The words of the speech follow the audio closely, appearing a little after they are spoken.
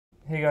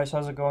Hey guys,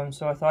 how's it going?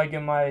 So I thought I'd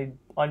get my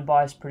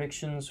unbiased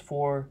predictions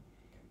for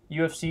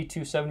UFC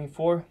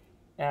 274,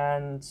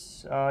 and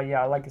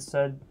yeah, like I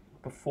said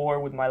before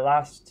with my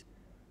last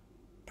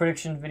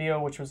prediction video,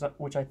 which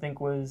I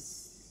think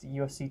was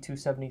UFC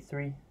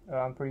 273,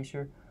 I'm pretty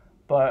sure.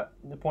 But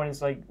the point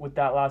is, like, with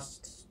that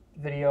last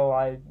video,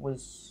 I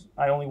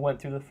only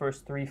went through the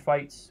first three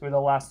fights, or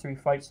the last three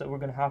fights that were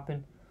gonna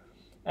happen,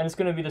 and it's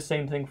gonna be the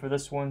same thing for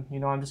this one.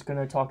 I'm just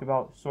gonna talk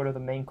about sort of the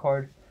main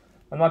card.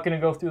 I'm not going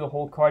to go through the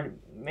whole card,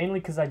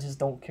 mainly because I just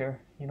don't care.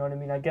 You know what I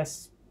mean? I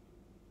guess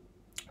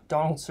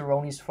Donald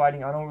Cerrone's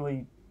fighting. I don't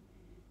really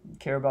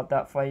care about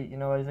that fight.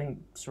 I think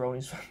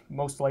Cerrone's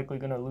most likely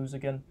going to lose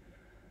again.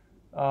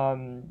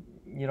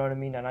 You know what I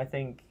mean? And I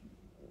think,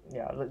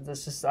 yeah,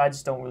 I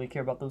just don't really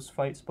care about those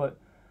fights. But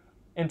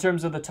in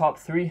terms of the top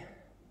three,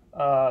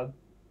 I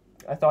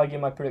thought I'd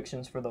give my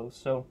predictions for those.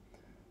 So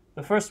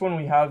the first one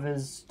we have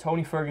is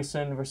Tony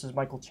Ferguson versus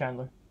Michael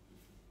Chandler.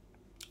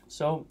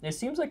 So it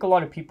seems like a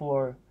lot of people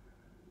are,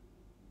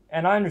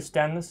 and I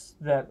understand this,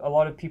 that a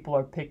lot of people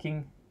are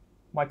picking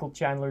Michael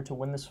Chandler to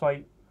win this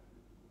fight.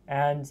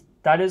 And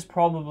that is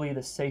probably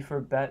the safer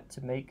bet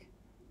to make,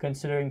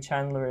 considering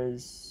Chandler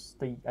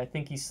I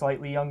think he's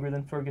slightly younger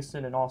than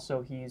Ferguson, and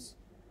also he's,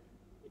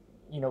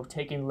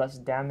 taking less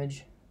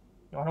damage.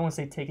 I don't want to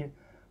say taking,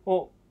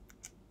 well,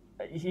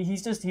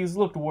 he's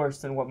looked worse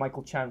than what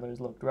Michael Chandler has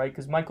looked, right?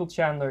 Because Michael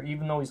Chandler,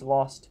 even though he's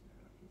lost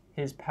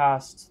his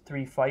past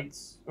two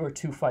fights,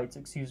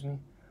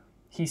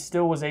 he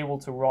still was able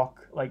to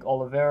rock like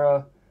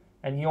Oliveira,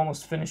 and he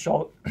almost finished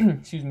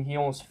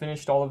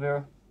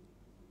Oliveira,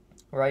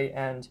 right?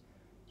 And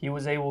he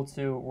was able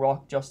to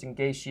rock Justin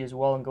Gaethje as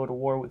well and go to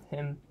war with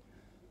him.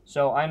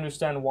 So I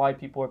understand why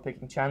people are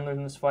picking Chandler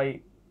in this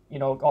fight.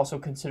 Also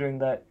considering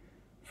that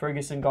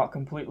Ferguson got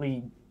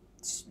completely,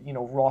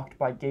 rocked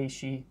by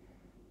Gaethje.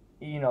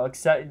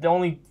 Except the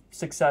only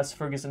success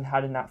Ferguson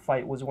had in that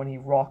fight was when he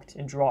rocked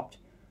and dropped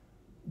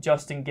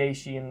Justin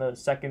Gaethje in the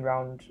second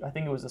round. I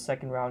think it was the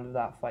second round of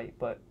that fight.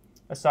 But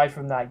aside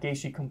from that,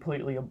 Gaethje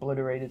completely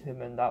obliterated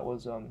him, and that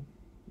was and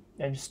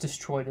just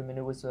destroyed him, and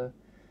it was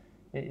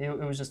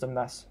just a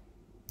mess.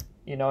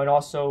 And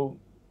also,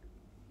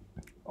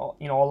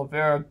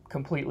 Oliveira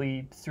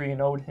completely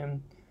 3-0'd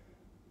him.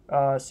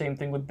 Same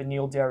thing with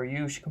Beneil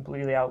Dariush,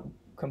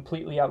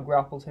 completely out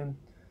grappled him.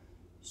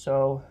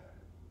 So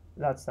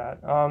that's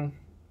that.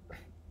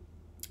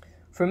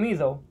 For me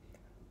though,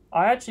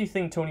 I actually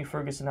think Tony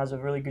Ferguson has a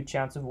really good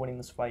chance of winning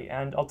this fight,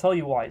 and I'll tell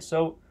you why.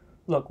 So,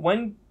 look,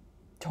 when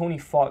Tony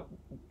fought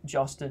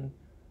Justin,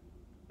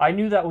 I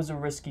knew that was a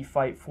risky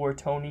fight for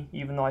Tony,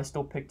 even though I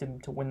still picked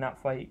him to win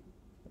that fight,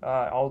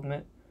 I'll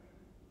admit.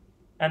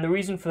 And the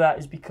reason for that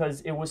is because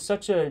it was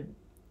such a,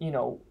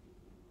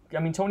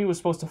 Tony was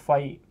supposed to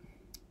fight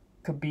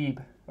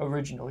Khabib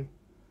originally,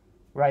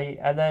 right?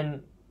 And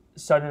then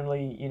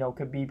suddenly,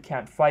 Khabib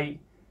can't fight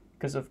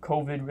because of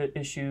COVID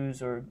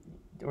issues or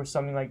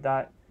something like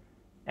that.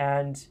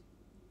 And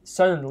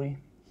suddenly,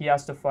 he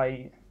has to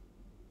fight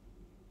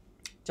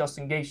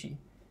Justin Gaethje.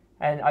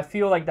 And I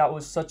feel like that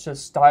was such a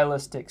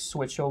stylistic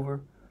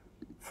switchover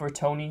for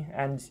Tony,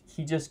 and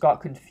he just got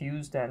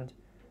confused, and,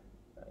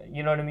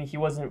 you know what I mean? He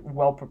wasn't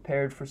well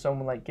prepared for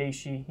someone like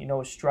Gaethje,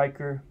 a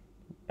striker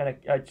and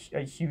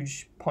a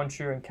huge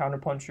puncher and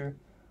counterpuncher,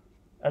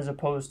 as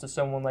opposed to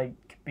someone like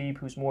Khabib,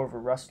 who's more of a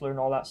wrestler and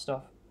all that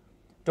stuff.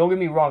 Don't get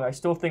me wrong, I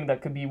still think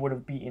that Khabib would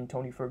have beaten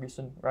Tony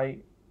Ferguson,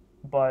 right?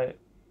 But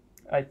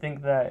I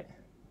think that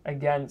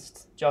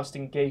against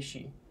Justin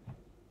Gaethje,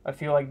 I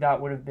feel like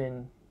that would have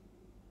been,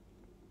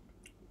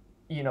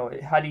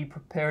 had he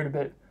prepared a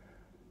bit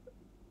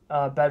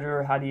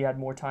better, had he had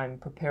more time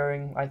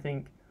preparing,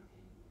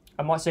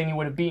 I'm not saying he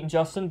would have beaten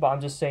Justin, but I'm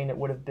just saying it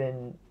would have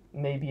been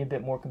maybe a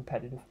bit more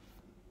competitive.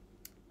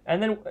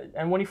 And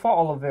when he fought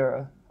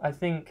Oliveira, I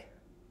think,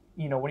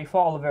 when he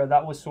fought Oliveira,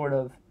 that was sort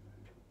of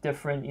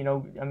different.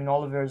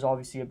 Oliveira is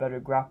obviously a better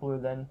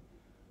grappler than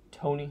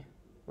Tony,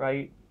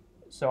 right?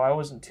 So I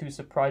wasn't too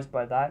surprised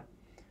by that.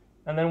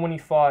 And then when he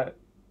fought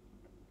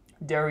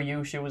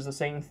Dariush, it was the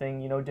same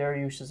thing.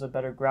 Dariush is a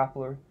better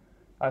grappler,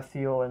 I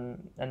feel,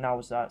 and that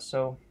was that.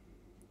 So,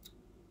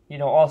 he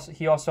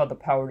also had the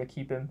power to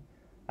keep him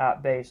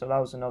at bay, so that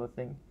was another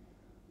thing.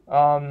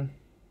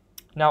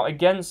 Now,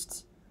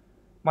 against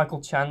Michael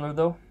Chandler,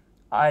 though,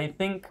 I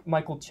think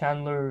Michael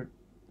Chandler,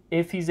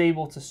 if he's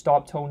able to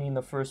stop Tony in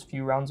the first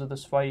few rounds of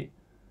this fight,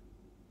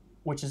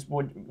 which is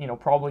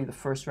probably the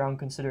first round,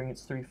 considering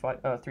it's three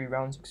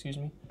rounds,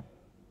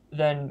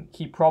 then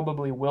he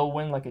probably will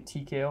win like a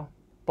TKO.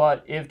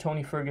 But if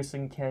Tony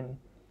Ferguson can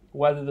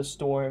weather the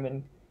storm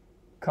and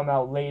come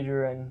out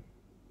later and,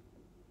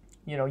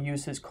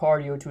 use his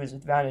cardio to his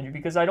advantage,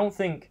 because I don't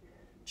think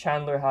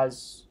Chandler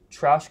has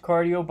trash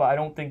cardio, but I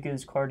don't think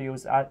his cardio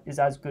is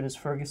as good as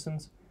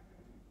Ferguson's.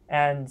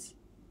 And,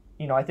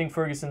 I think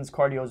Ferguson's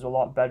cardio is a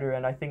lot better,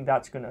 and I think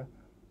that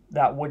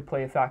would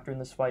play a factor in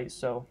this fight.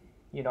 So,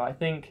 I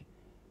think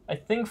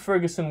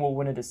Ferguson will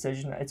win a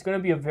decision. It's going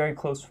to be a very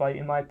close fight,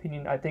 in my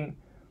opinion. I think,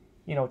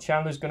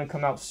 Chandler's going to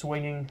come out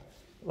swinging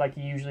like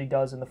he usually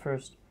does in the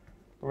first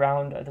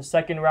round. The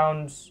second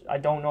round, I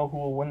don't know who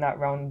will win that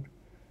round.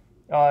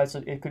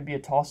 It could be a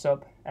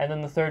toss-up. And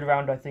then the third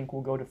round, I think,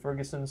 will go to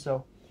Ferguson.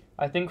 So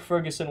I think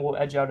Ferguson will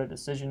edge out a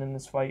decision in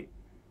this fight.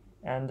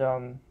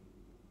 And,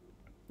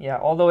 yeah,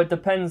 although it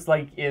depends,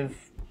 like,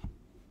 if,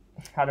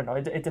 I don't know,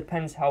 it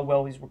depends how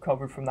well he's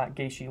recovered from that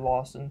Gaethje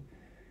loss and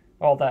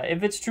all that.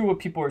 If it's true what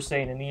people are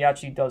saying and he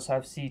actually does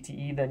have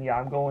CTE, then yeah,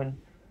 I'm going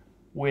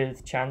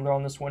with Chandler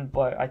on this one.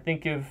 But I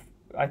think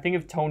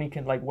if Tony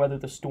can, like, weather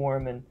the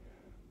storm and,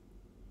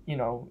 you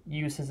know,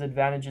 use his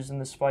advantages in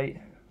this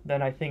fight,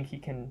 then I think he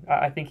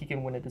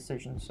can win a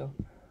decision. So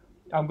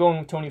I'm going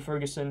with Tony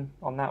Ferguson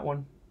on that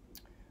one.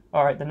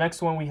 All right, the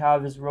next one we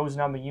have is Rose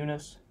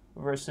Namajunas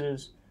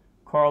versus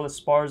Carla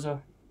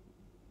Esparza.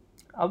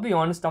 I'll be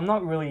honest, I'm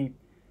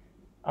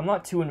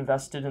not too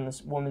invested in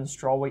this women's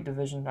strawweight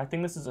division. I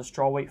think this is a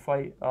strawweight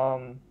fight.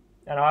 And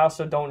I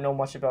also don't know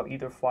much about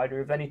either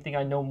fighter. If anything,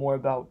 I know more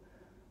about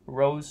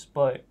Rose,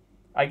 but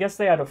I guess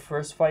they had a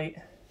first fight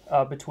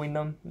between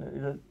them,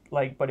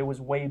 but it was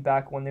way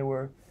back when they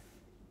were,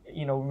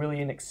 you know, really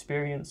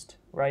inexperienced,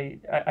 right?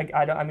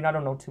 I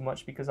don't know too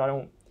much because I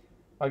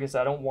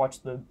don't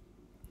watch the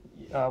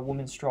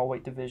women's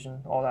strawweight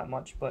division all that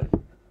much, but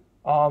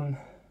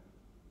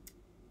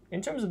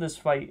in terms of this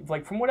fight,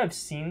 like from what I've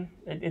seen,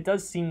 it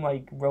does seem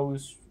like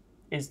Rose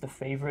is the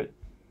favorite,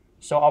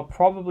 so I'll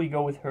probably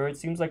go with her. It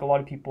seems like a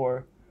lot of people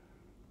are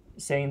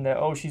saying that,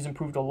 oh, she's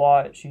improved a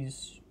lot,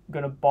 she's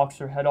gonna box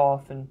her head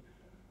off,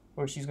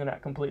 or she's gonna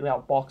completely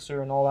outbox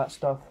her and all that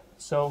stuff.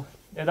 So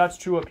if that's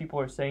true what people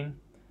are saying,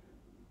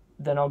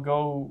 then I'll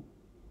go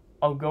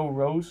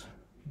Rose.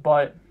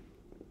 But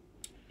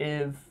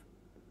I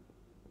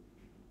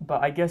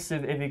guess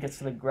if it gets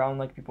to the ground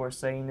like people are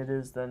saying it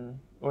is, then,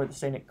 or they're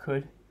saying it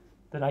could,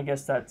 then I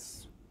guess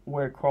that's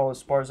where Carla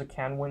Esparza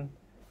can win.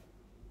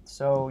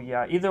 So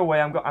yeah, either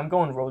way, I'm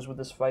going Rose with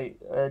this fight.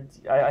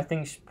 I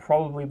think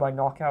probably by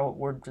knockout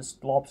or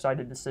just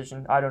lopsided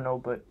decision. I don't know,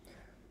 but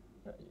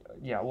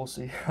yeah, we'll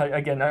see.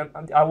 Again,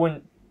 I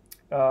wouldn't.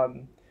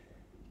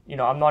 You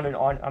know, I'm not a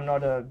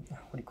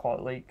what do you call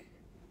it, like,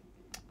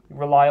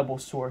 reliable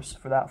source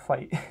for that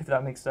fight, if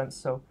that makes sense.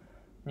 So,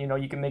 you know,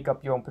 you can make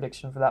up your own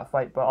prediction for that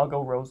fight, but I'll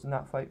go Rose in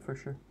that fight for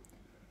sure.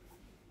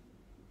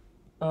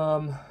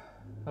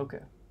 Okay.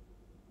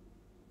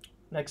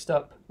 Next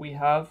up, we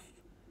have,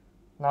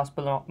 last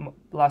but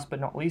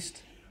not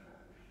least,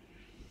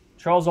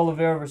 Charles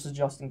Oliveira versus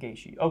Justin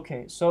Gaethje.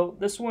 Okay, so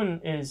this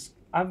one is,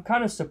 I'm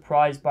kind of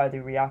surprised by the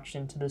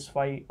reaction to this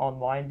fight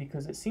online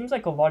because it seems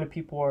like a lot of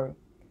people are,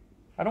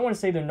 I don't want to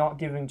say they're not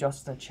giving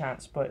Justin a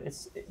chance, but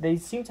they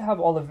seem to have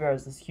Oliveira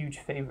as this huge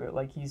favorite,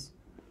 like he's,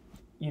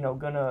 you know,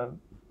 gonna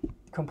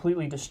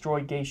completely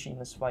destroy Gaethje in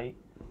this fight.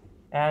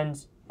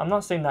 And I'm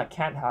not saying that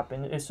can't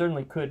happen, it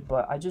certainly could,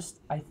 but I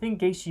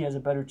think Gaethje has a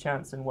better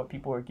chance than what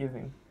people are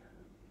giving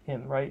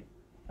him, right?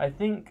 I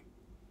think,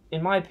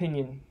 in my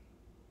opinion,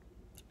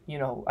 you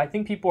know, I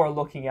think people are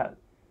looking at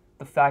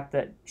the fact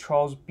that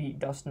Charles beat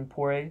Dustin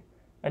Poirier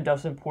and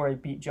Dustin Poirier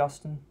beat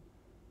Justin.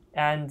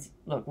 And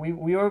look,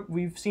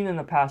 we've seen in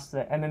the past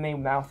that MMA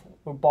math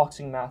or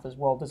boxing math as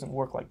well doesn't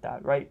work like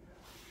that, right?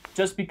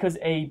 Just because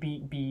A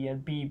beat B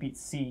and B beat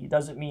C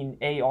doesn't mean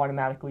A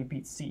automatically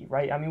beats C,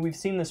 right? I mean, we've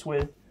seen this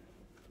with,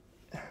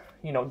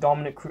 you know,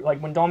 Dominic Cruz. Like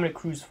when Dominic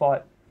Cruz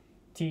fought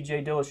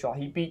TJ Dillashaw,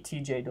 he beat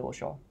TJ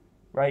Dillashaw,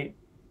 right?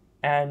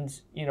 And,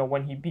 you know,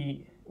 when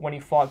he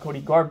fought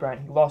Cody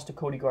Garbrandt, he lost to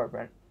Cody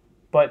Garbrandt.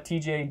 But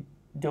TJ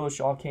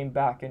Dillashaw came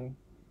back and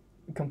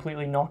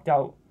completely knocked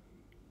out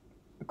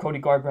Cody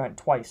Garbrandt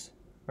twice,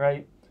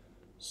 right?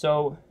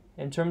 So,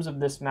 in terms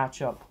of this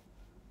matchup,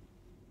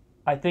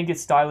 I think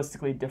it's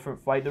stylistically a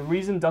different fight. The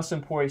reason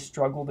Dustin Poirier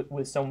struggled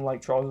with someone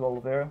like Charles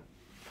Oliveira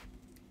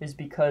is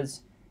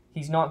because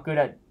he's not good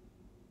at,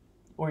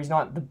 or he's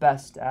not the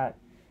best at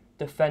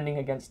defending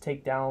against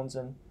takedowns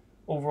and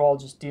overall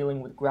just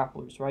dealing with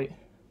grapplers, right?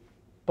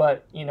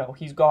 But, you know,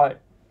 he's got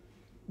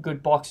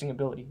good boxing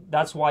ability.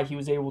 That's why he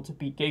was able to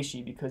beat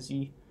Gaethje, because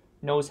he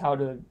knows how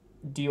to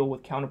deal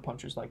with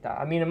counterpunchers like that.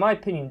 I mean, in my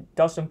opinion,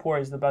 Dustin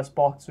Poirier is the best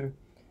boxer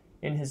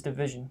in his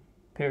division,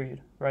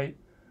 period, right?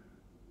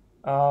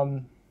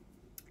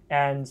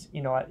 And,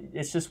 you know,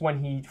 it's just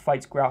when he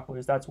fights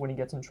grapplers, that's when he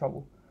gets in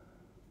trouble.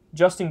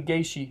 Justin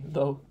Gaethje,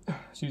 though,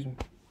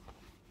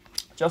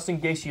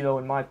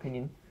 in my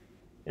opinion,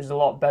 is a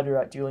lot better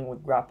at dealing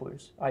with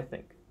grapplers, I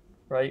think,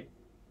 right?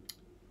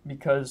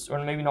 Because,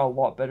 or maybe not a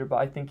lot better, but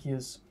I think he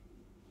has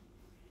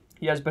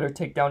better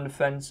takedown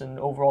defense and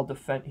overall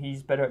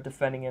he's better at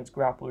defending against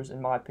grapplers,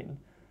 in my opinion.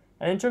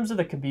 And in terms of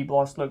the Khabib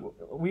loss, look,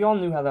 we all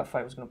knew how that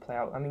fight was going to play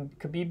out. I mean,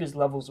 Khabib is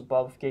levels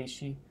above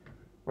Gaethje,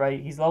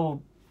 right? He's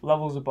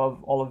levels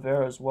above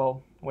Oliveira as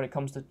well when it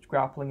comes to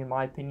grappling, in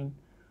my opinion,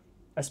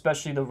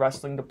 especially the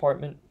wrestling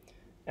department.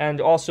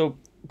 And also,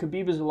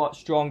 Khabib is a lot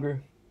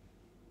stronger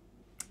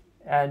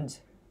and,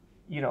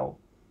 you know,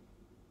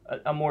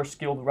 a more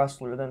skilled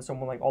wrestler than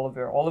someone like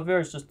Oliveira.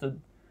 Oliveira is just a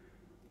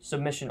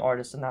submission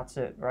artist, and that's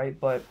it, right?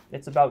 But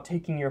it's about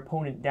taking your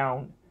opponent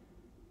down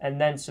and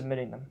then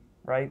submitting them,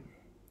 right?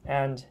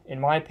 And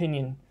in my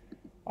opinion,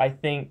 I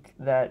think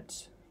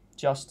that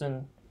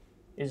Justin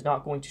is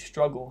not going to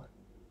struggle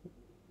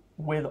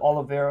with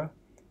Oliveira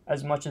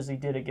as much as he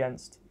did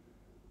against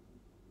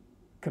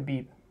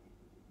Khabib.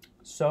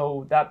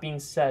 So that being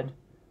said,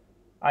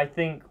 I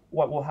think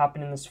what will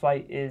happen in this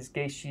fight is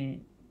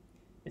Gaethje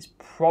is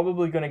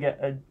probably going to get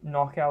a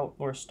knockout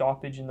or a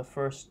stoppage in the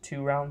first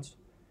 2 rounds.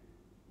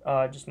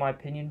 Just my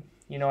opinion.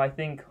 You know, I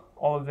think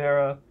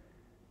Oliveira,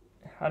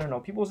 I don't know,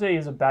 people say he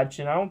has a bad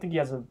chin. I don't think he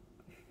has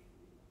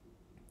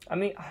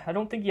I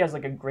don't think he has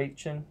like a great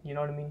chin, you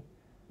know what I mean?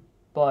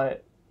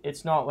 But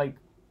it's not like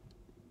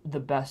the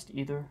best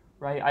either,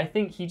 right? I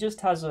think he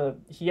just has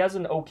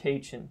an okay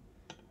chin,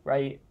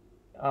 right?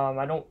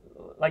 I don't,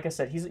 like I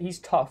said, he's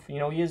tough. You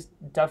know, he is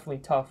definitely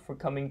tough for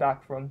coming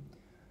back from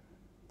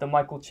the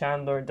Michael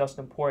Chandler and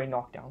Dustin Poirier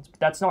knockdowns. But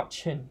that's not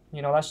chin,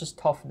 you know, that's just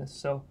toughness.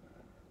 So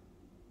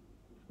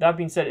that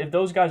being said, if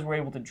those guys were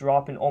able to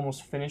drop and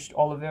almost finished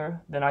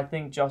Oliveira, then I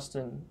think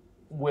Justin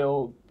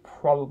will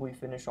probably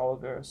finish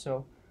Oliveira.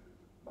 So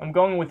I'm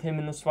going with him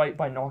in this fight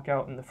by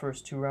knockout in the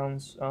first 2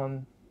 rounds.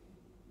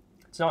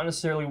 It's not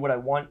necessarily what I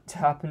want to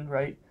happen,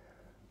 right?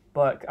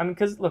 But, I mean,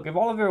 because, look, if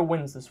Oliveira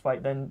wins this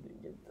fight, then,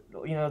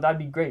 you know, that'd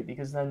be great,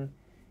 because then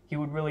he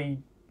would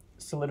really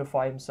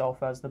solidify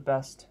himself as the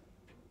best,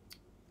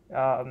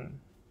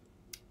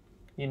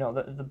 you know,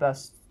 the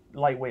best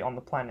lightweight on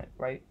the planet,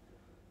 right?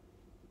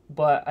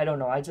 But I don't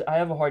know. I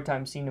have a hard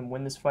time seeing him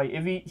win this fight.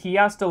 If he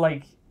has to,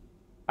 like,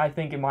 I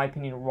think, in my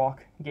opinion,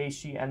 rock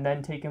Gaethje and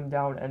then take him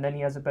down, and then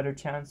he has a better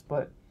chance.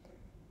 But,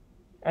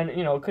 and,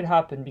 you know, it could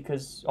happen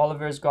because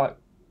Oliveira's got,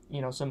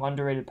 you know, some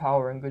underrated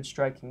power and good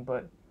striking.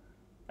 But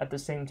at the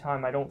same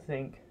time, I don't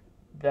think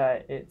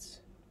that it's,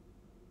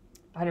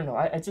 I don't know.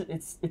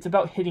 It's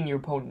about hitting your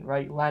opponent,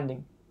 right?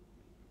 Landing.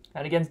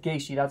 And against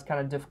Gaethje, that's kind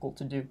of difficult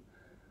to do.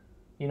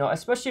 You know,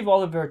 especially if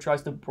Oliveira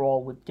tries to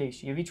brawl with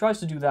Gaethje. If he tries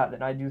to do that,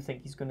 then I do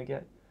think he's going to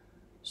get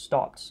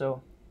stopped.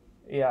 So,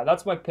 yeah,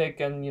 that's my pick.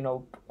 And, you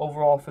know,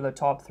 overall for the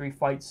top 3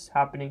 fights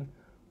happening,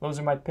 those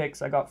are my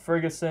picks. I got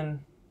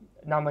Ferguson,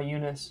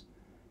 Namajunas,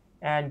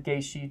 and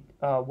Gaethje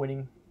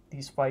winning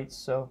these fights.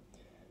 So,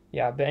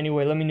 yeah, but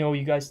anyway, let me know what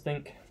you guys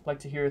think. I'd like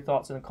to hear your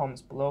thoughts in the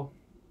comments below.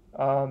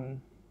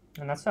 And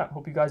that's that.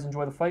 Hope you guys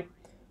enjoy the fight,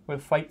 or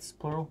the fights,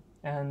 plural.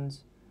 And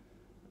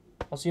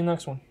I'll see you in the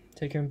next one.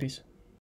 Take care and peace.